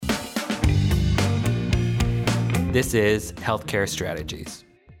This is Healthcare Strategies.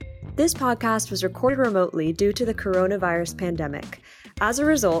 This podcast was recorded remotely due to the coronavirus pandemic. As a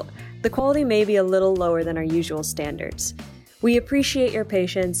result, the quality may be a little lower than our usual standards. We appreciate your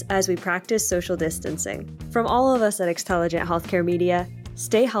patience as we practice social distancing. From all of us at Xtelligent Healthcare Media,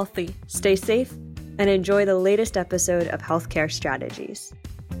 stay healthy, stay safe, and enjoy the latest episode of Healthcare Strategies.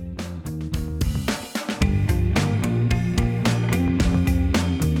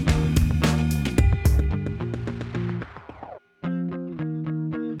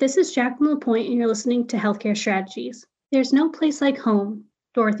 This is Jacqueline LaPointe, and you're listening to Healthcare Strategies. There's no place like home,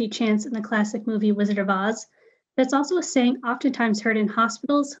 Dorothy chants in the classic movie Wizard of Oz. That's also a saying oftentimes heard in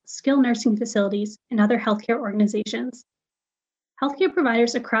hospitals, skilled nursing facilities, and other healthcare organizations. Healthcare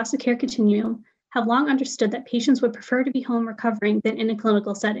providers across the care continuum have long understood that patients would prefer to be home recovering than in a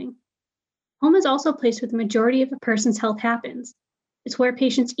clinical setting. Home is also a place where the majority of a person's health happens. It's where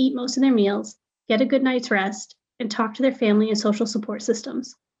patients eat most of their meals, get a good night's rest, and talk to their family and social support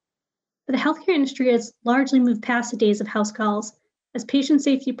systems. But the healthcare industry has largely moved past the days of house calls as patient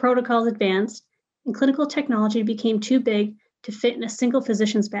safety protocols advanced and clinical technology became too big to fit in a single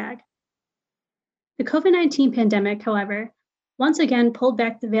physician's bag. The COVID-19 pandemic, however, once again pulled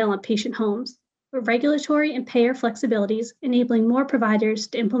back the veil on patient homes, with regulatory and payer flexibilities enabling more providers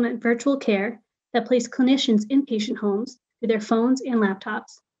to implement virtual care that place clinicians in patient homes through their phones and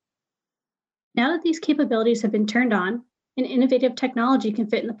laptops. Now that these capabilities have been turned on, and innovative technology can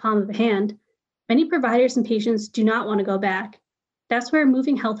fit in the palm of a hand, many providers and patients do not want to go back. That's where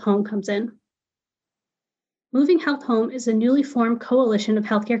Moving Health Home comes in. Moving Health Home is a newly formed coalition of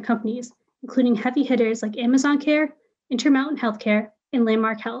healthcare companies, including heavy hitters like Amazon Care, Intermountain Healthcare, and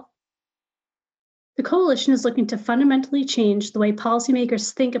Landmark Health. The coalition is looking to fundamentally change the way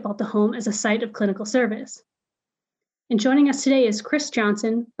policymakers think about the home as a site of clinical service. And joining us today is Chris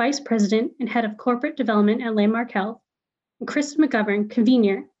Johnson, Vice President and Head of Corporate Development at Landmark Health, and Kristen McGovern,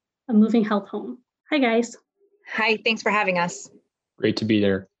 convener of Moving Health Home. Hi, guys. Hi, thanks for having us. Great to be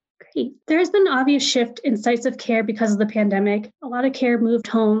there. Great. There has been an obvious shift in sites of care because of the pandemic. A lot of care moved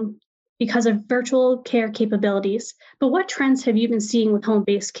home because of virtual care capabilities. But what trends have you been seeing with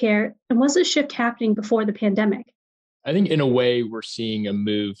home-based care? And was this shift happening before the pandemic? I think in a way, we're seeing a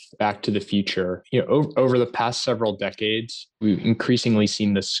move back to the future. Over the past several decades, we've increasingly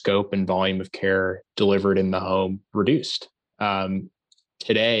seen the scope and volume of care delivered in the home reduced.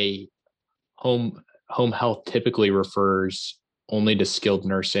 Today, home health typically refers only to skilled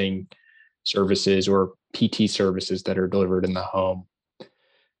nursing services or PT services that are delivered in the home.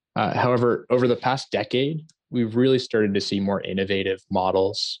 However, over the past decade, we've really started to see more innovative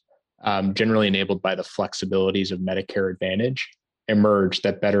models, generally enabled by the flexibilities of Medicare Advantage, emerge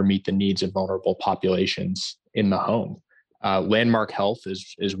that better meet the needs of vulnerable populations in the home. Landmark Health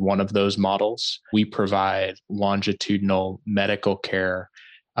is one of those models. We provide longitudinal medical care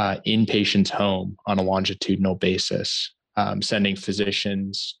in patients' home on a longitudinal basis, sending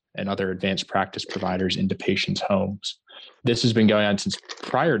physicians and other advanced practice providers into patients' homes. This has been going on since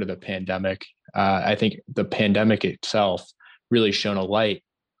prior to the pandemic. I think the pandemic itself really shone a light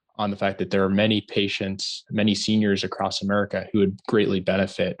on the fact that there are many patients, many seniors across America who would greatly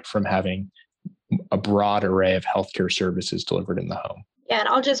benefit from having a broad array of healthcare services delivered in the home. Yeah, and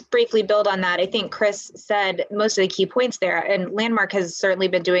I'll just briefly build on that. I think Chris said most of the key points there, and Landmark has certainly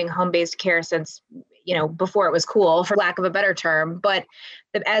been doing home-based care since, before it was cool, for lack of a better term. But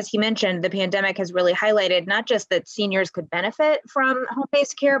as he mentioned, the pandemic has really highlighted not just that seniors could benefit from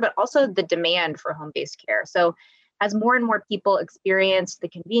home-based care, but also the demand for home-based care. So as more and more people experience the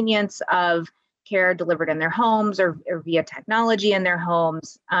convenience of care delivered in their homes or via technology in their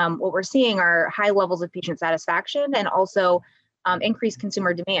homes, what we're seeing are high levels of patient satisfaction and also increased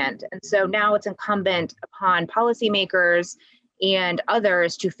consumer demand. And so now it's incumbent upon policymakers and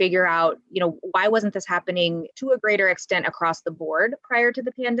others to figure out, why wasn't this happening to a greater extent across the board prior to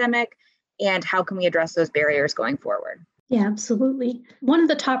the pandemic, and how can we address those barriers going forward? Yeah, absolutely. One of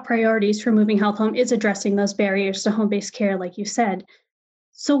the top priorities for Moving Health Home is addressing those barriers to home-based care, like you said.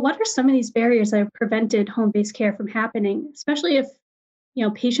 So what are some of these barriers that have prevented home-based care from happening, especially if,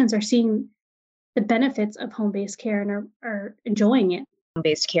 patients are seeing the benefits of home-based care and are enjoying it?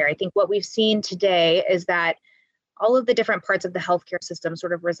 Home-based care. I think what we've seen today is that all of the different parts of the healthcare system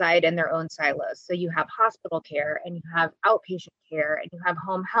sort of reside in their own silos. So you have hospital care, and you have outpatient care, and you have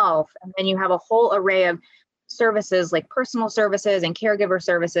home health, and then you have a whole array of services like personal services and caregiver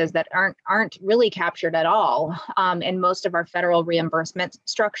services that aren't really captured at all in most of our federal reimbursement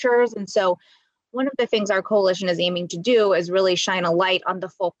structures. And so One of the things our coalition is aiming to do is really shine a light on the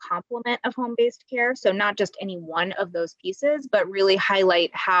full complement of home-based care. So not just any one of those pieces, but really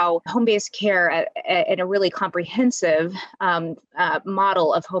highlight how home-based care in a really comprehensive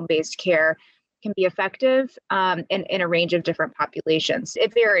model of home-based care can be effective in a range of different populations.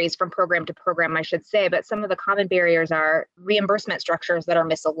 It varies from program to program, I should say, but some of the common barriers are reimbursement structures that are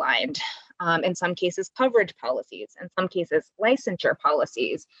misaligned. In some cases, coverage policies. In some cases, licensure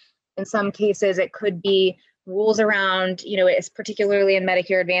policies. In some cases, it could be rules around, it's particularly in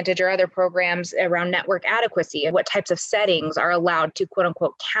Medicare Advantage or other programs around network adequacy and what types of settings are allowed to quote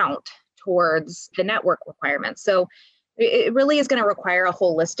unquote count towards the network requirements. So it really is going to require a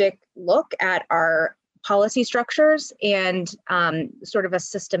holistic look at our policy structures and sort of a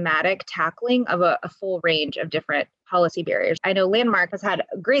systematic tackling of a full range of different policy barriers. I know Landmark has had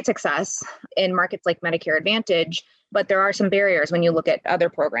great success in markets like Medicare Advantage, but there are some barriers when you look at other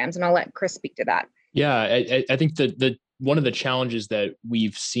programs, and I'll let Chris speak to that. Yeah, I think the one of the challenges that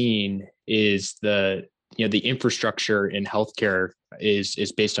we've seen is the infrastructure in healthcare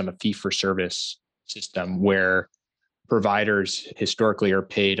is based on a fee-for-service system where providers historically are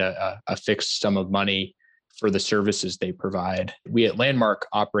paid a fixed sum of money for the services they provide. We at Landmark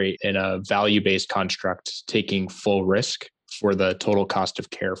operate in a value-based construct, taking full risk for the total cost of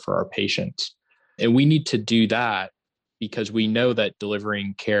care for our patients. And we need to do that because we know that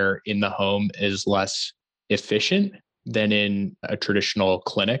delivering care in the home is less efficient than in a traditional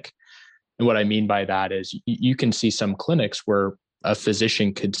clinic. And what I mean by that is you can see some clinics where a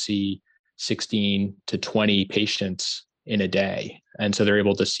physician could see 16 to 20 patients in a day. And so they're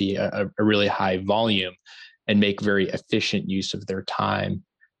able to see a really high volume and make very efficient use of their time.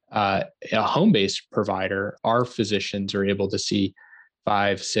 A home-based provider, our physicians are able to see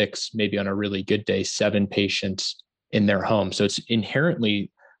 5, 6, maybe on a really good day, 7 patients in their home. So it's inherently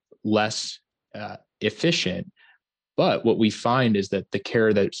less efficient. But what we find is that the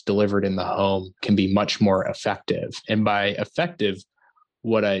care that's delivered in the home can be much more effective. And by effective,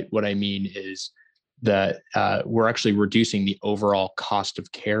 what I mean is that we're actually reducing the overall cost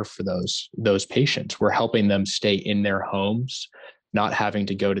of care for those patients. We're helping them stay in their homes, not having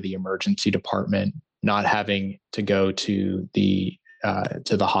to go to the emergency department, not having to go to the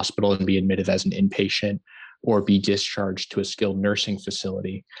hospital and be admitted as an inpatient or be discharged to a skilled nursing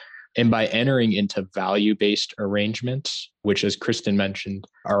facility. And by entering into value-based arrangements, which, as Kristen mentioned,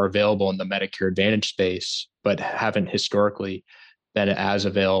 are available in the Medicare Advantage space, but haven't historically been as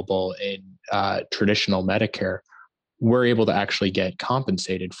available in traditional Medicare, we're able to actually get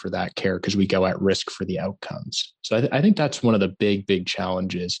compensated for that care because we go at risk for the outcomes. So I think that's one of the big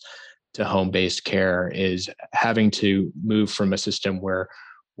challenges to home-based care is having to move from a system where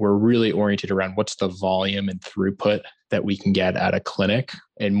we're really oriented around what's the volume and throughput that we can get at a clinic,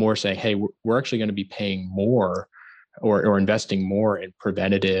 and more saying, hey, we're actually going to be paying more or investing more in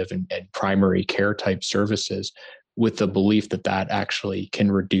preventative and primary care type services with the belief that actually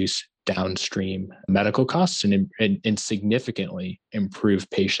can reduce downstream medical costs and significantly improve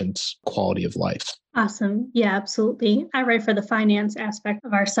patients' quality of life. Awesome. Yeah, absolutely. I write for the finance aspect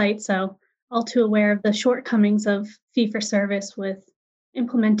of our site, so all too aware of the shortcomings of fee-for-service with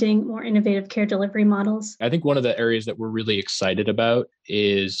implementing more innovative care delivery models. I think one of the areas that we're really excited about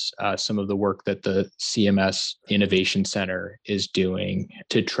is some of the work that the CMS Innovation Center is doing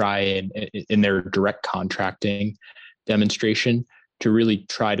to try and in their direct contracting demonstration to really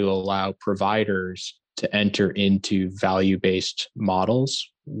try to allow providers to enter into value-based models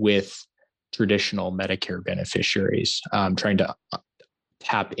with traditional Medicare beneficiaries, trying to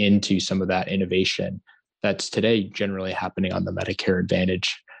tap into some of that innovation that's today generally happening on the Medicare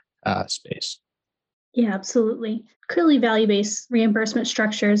Advantage space. Yeah, absolutely. Clearly, value-based reimbursement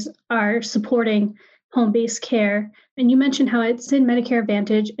structures are supporting home-based care. And you mentioned how it's in Medicare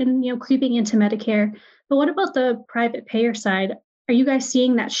Advantage and creeping into Medicare. But what about the private payer side? Are you guys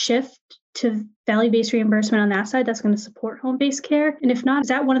seeing that shift to value-based reimbursement on that side that's going to support home-based care? And if not, is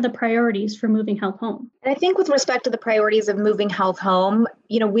that one of the priorities for moving health home? And I think with respect to the priorities of moving health home,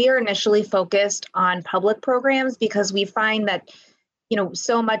 we are initially focused on public programs because we find that,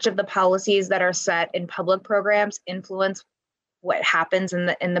 so much of the policies that are set in public programs influence what happens in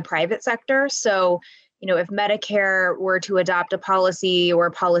the private sector. So, if Medicare were to adopt a policy or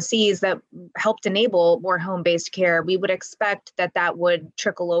policies that helped enable more home-based care, we would expect that would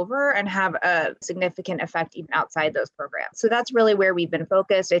trickle over and have a significant effect even outside those programs. So that's really where we've been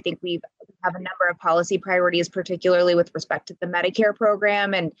focused. I think we have a number of policy priorities, particularly with respect to the Medicare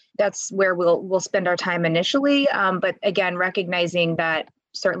program, and that's where we'll spend our time initially. But again, recognizing that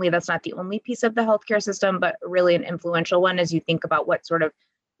certainly that's not the only piece of the healthcare system, but really an influential one as you think about what sort of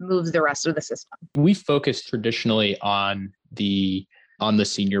moves the rest of the system? We focus traditionally on the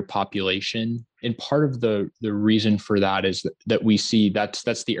senior population. And part of the reason for that is that we see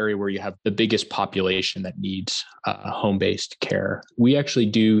that's the area where you have the biggest population that needs home-based care. We actually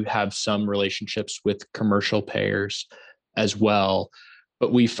do have some relationships with commercial payers as well,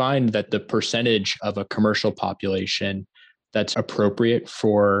 but we find that the percentage of a commercial population that's appropriate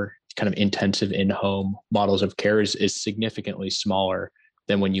for kind of intensive in-home models of care is significantly smaller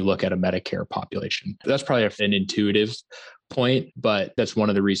than when you look at a Medicare population. That's probably an intuitive point, but that's one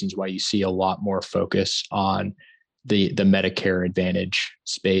of the reasons why you see a lot more focus on the Medicare Advantage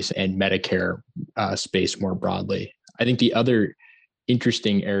space and Medicare space more broadly. I think the other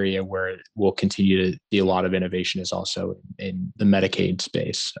interesting area where we'll continue to see a lot of innovation is also in the Medicaid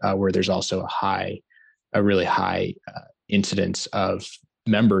space, where there's also a really high incidence of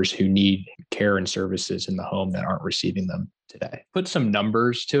members who need care and services in the home that aren't receiving them today. Put some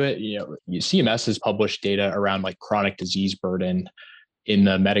numbers to it. CMS has published data around like chronic disease burden in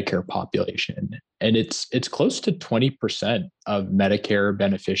the Medicare population, and it's close to 20% of Medicare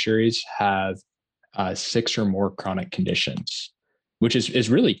beneficiaries have 6 or more chronic conditions, which is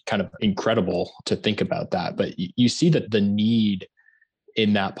really kind of incredible to think about that. But you see that the need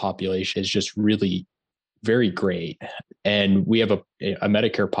in that population is just really very great. And we have a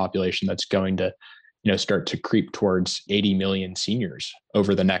Medicare population that's going to start to creep towards 80 million seniors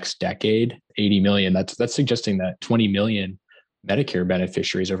over the next decade. 80 million, that's suggesting that 20 million Medicare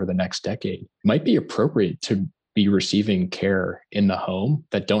beneficiaries over the next decade might be appropriate to be receiving care in the home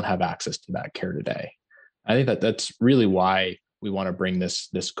that don't have access to that care today. I think that's really why we want to bring this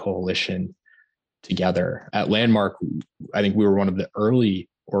coalition together. At Landmark, I think we were one of the early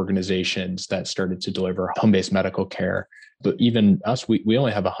organizations that started to deliver home-based medical care. But even us, we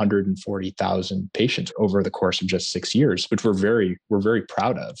only have 140,000 patients over the course of just 6 years, which we're very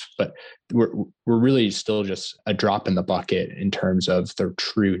proud of. But we're really still just a drop in the bucket in terms of the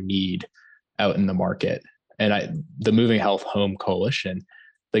true need out in the market. And the Moving Health Home Coalition,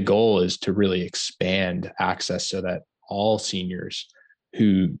 the goal is to really expand access so that all seniors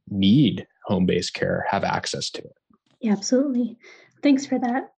who need home-based care have access to it. Yeah, absolutely. Thanks for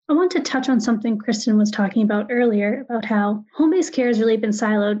that. I want to touch on something Kristen was talking about earlier about how home-based care has really been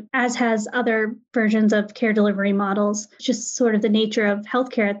siloed, as has other versions of care delivery models, just sort of the nature of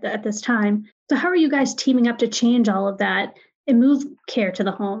healthcare at this time. So how are you guys teaming up to change all of that and move care to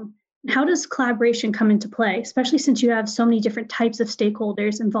the home? How does collaboration come into play, especially since you have so many different types of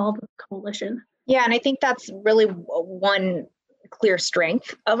stakeholders involved with the coalition? Yeah, and I think that's really one clear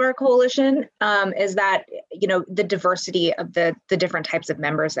strength of our coalition is that, the diversity of the different types of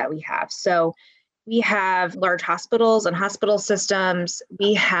members that we have. So we have large hospitals and hospital systems.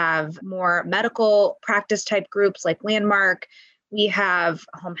 We have more medical practice type groups like Landmark. We have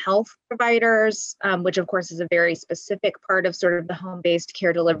home health providers, which of course is a very specific part of sort of the home-based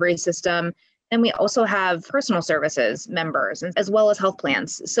care delivery system. And we also have personal services members as well as health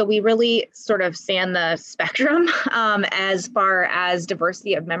plans. So we really sort of span the spectrum as far as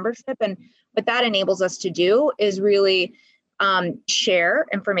diversity of membership. And what that enables us to do is really share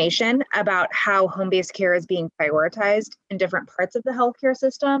information about how home-based care is being prioritized in different parts of the healthcare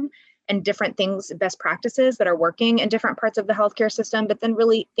system and different things, best practices that are working in different parts of the healthcare system, but then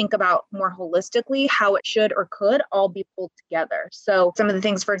really think about more holistically how it should or could all be pulled together. So some of the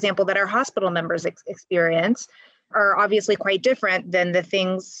things, for example, that our hospital members experience are obviously quite different than the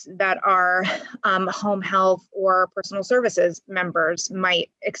things that our home health or personal services members might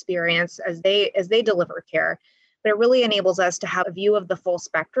experience as they deliver care. But it really enables us to have a view of the full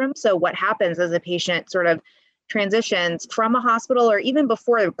spectrum. So what happens as a patient sort of transitions from a hospital or even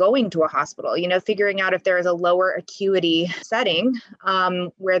before going to a hospital, figuring out if there is a lower acuity setting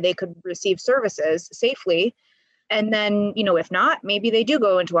where they could receive services safely. And then, if not, maybe they do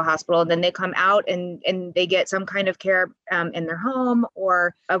go into a hospital and then they come out and they get some kind of care in their home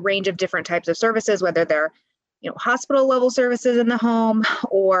or a range of different types of services, whether they're hospital level services in the home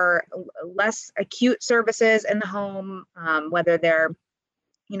or less acute services in the home, whether they're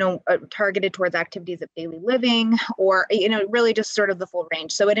targeted towards activities of daily living or, really just sort of the full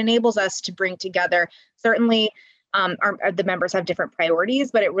range. So it enables us to bring together, certainly the members have different priorities,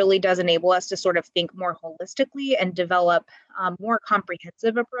 but it really does enable us to sort of think more holistically and develop more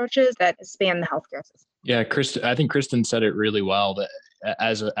comprehensive approaches that span the healthcare system. Yeah, I think Kristen said it really well, that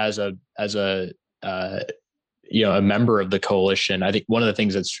as a member of the coalition, I think one of the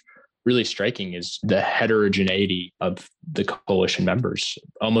things that's really striking is the heterogeneity of the coalition members.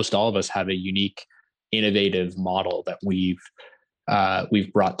 Almost all of us have a unique, innovative model that we've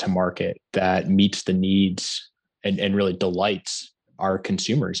brought to market that meets the needs and really delights our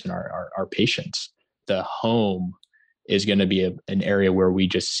consumers and our patients. The home is going to be an area where we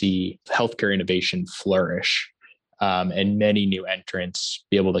just see healthcare innovation flourish, and many new entrants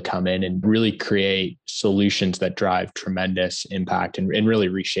be able to come in and really create solutions that drive tremendous impact and really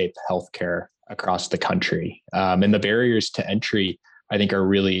reshape healthcare across the country. And the barriers to entry, I think, are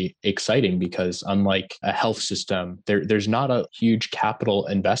really exciting because unlike a health system, there's not a huge capital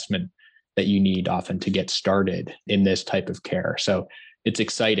investment that you need often to get started in this type of care. So it's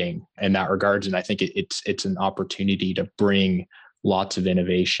exciting in that regards. And I think it's an opportunity to bring lots of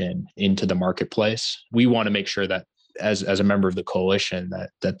innovation into the marketplace. We want to make sure that as a member of the coalition,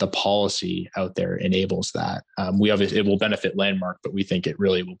 that the policy out there enables that. It will benefit Landmark, but we think it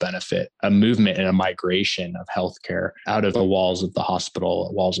really will benefit a movement and a migration of healthcare out of the walls of the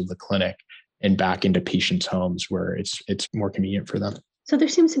hospital, walls of the clinic, and back into patients' homes where it's more convenient for them. So there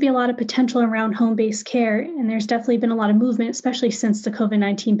seems to be a lot of potential around home-based care, and there's definitely been a lot of movement, especially since the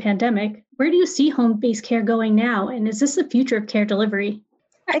COVID-19 pandemic. Where do you see home-based care going now? And is this the future of care delivery?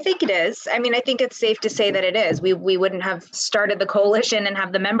 I think it is. I mean, I think it's safe to say that it is. We wouldn't have started the coalition and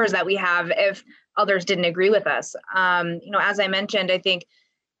have the members that we have if others didn't agree with us. As I mentioned, I think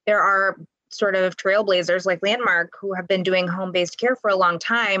there are sort of trailblazers like Landmark who have been doing home-based care for a long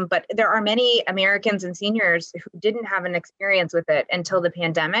time, but there are many Americans and seniors who didn't have an experience with it until the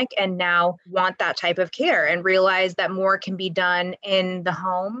pandemic and now want that type of care and realize that more can be done in the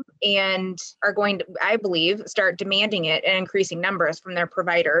home and are going to, I believe, start demanding it in increasing numbers from their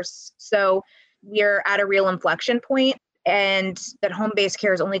providers. So we're at a real inflection point, and that home-based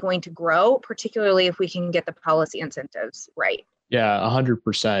care is only going to grow, particularly if we can get the policy incentives right. Yeah,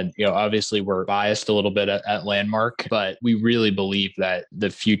 100%. Obviously we're biased a little bit at Landmark, but we really believe that the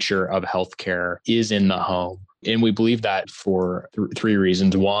future of healthcare is in the home. And we believe that for three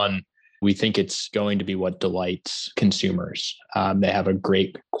reasons. One, we think it's going to be what delights consumers. They have a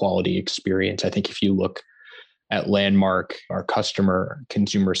great quality experience. I think if you look at Landmark, our consumer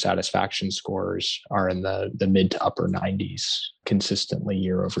satisfaction scores are in the mid to upper 90s consistently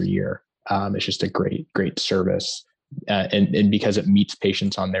year over year. It's just a great service. And because it meets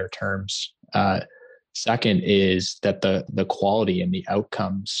patients on their terms. Second is that the quality and the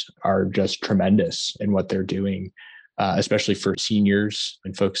outcomes are just tremendous in what they're doing, especially for seniors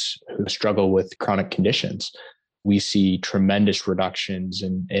and folks who struggle with chronic conditions. We see tremendous reductions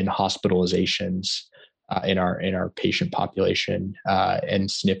in hospitalizations in our patient population and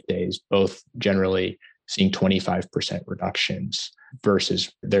SNF days, both generally seeing 25% reductions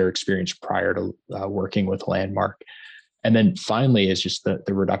versus their experience prior to working with Landmark. And then finally is just the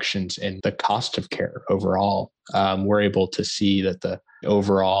reductions in the cost of care overall. We're able to see that the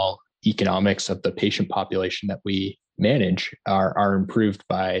overall economics of the patient population that we manage are improved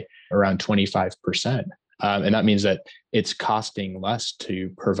by around 25%. And that means that it's costing less to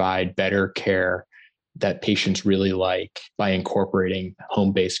provide better care that patients really like by incorporating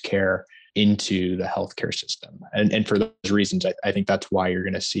home-based care into the healthcare system. And for those reasons, I think that's why you're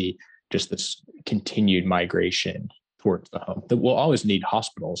going to see just this continued migration towards the home. We'll always need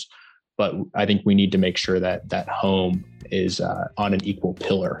hospitals, but I think we need to make sure that home is on an equal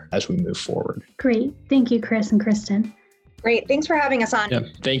pillar as we move forward. Great. Thank you, Chris and Kristen. Great. Thanks for having us on. Yeah.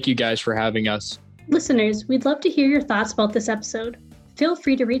 Thank you guys for having us. Listeners, we'd love to hear your thoughts about this episode. Feel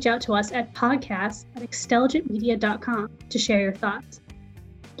free to reach out to us at podcast@extelligentmedia.com to share your thoughts.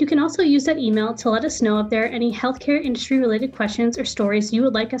 You can also use that email to let us know if there are any healthcare industry-related questions or stories you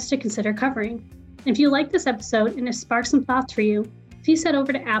would like us to consider covering. If you like this episode and it sparked some thoughts for you, please head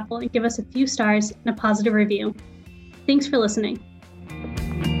over to Apple and give us a few stars and a positive review. Thanks for listening.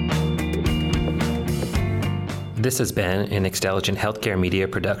 This has been an Extelligent Healthcare Media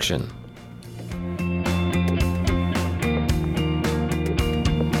production.